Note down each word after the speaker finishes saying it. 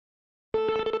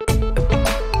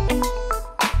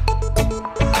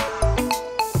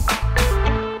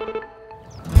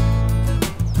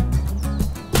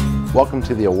Welcome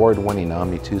to the award-winning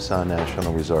Omni Tucson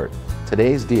National Resort.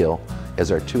 Today's deal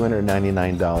is our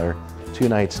 $299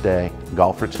 two-night stay,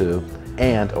 golf for two,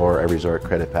 and/or a resort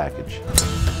credit package.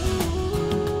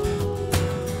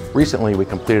 Recently, we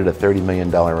completed a $30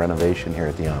 million renovation here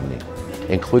at the Omni,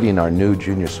 including our new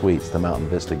junior suites, the Mountain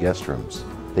Vista guest rooms.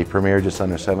 They premiere just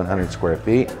under 700 square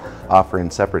feet,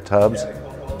 offering separate tubs,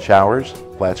 showers,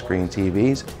 flat screen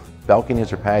TVs,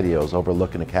 balconies or patios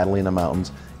overlooking the Catalina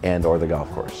Mountains and/or the golf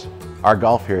course. Our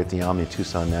golf here at the Omni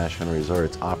Tucson National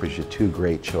Resorts offers you two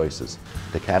great choices.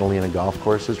 The Catalina golf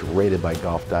course is rated by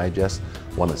Golf Digest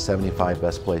one of the 75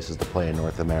 best places to play in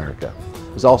North America.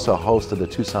 It was also a host of the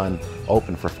Tucson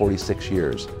Open for 46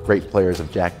 years. Great players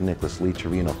of Jack Nicklaus, Lee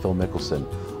Trevino, Phil Mickelson,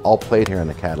 all played here in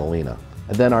the Catalina.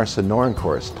 And then our Sonoran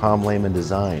course, Tom Lehman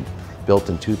designed, built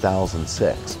in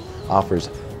 2006, offers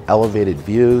elevated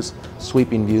views,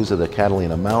 sweeping views of the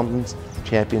Catalina Mountains,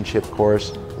 championship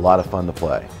course, a lot of fun to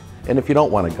play. And if you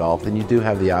don't want to golf, then you do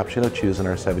have the option of choosing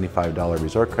our $75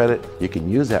 resort credit. You can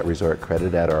use that resort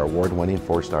credit at our award-winning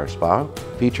 4-star spa,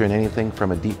 featuring anything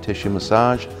from a deep tissue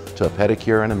massage to a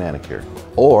pedicure and a manicure.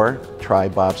 Or try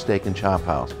Bob's Steak and Chop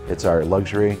House. It's our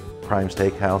luxury prime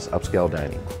steakhouse upscale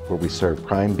dining, where we serve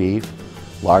prime beef,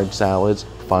 large salads,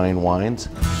 fine wines.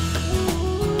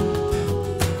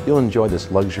 You'll enjoy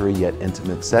this luxury yet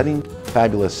intimate setting,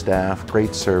 fabulous staff,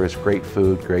 great service, great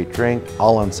food, great drink,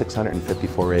 all on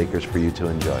 654 acres for you to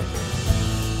enjoy.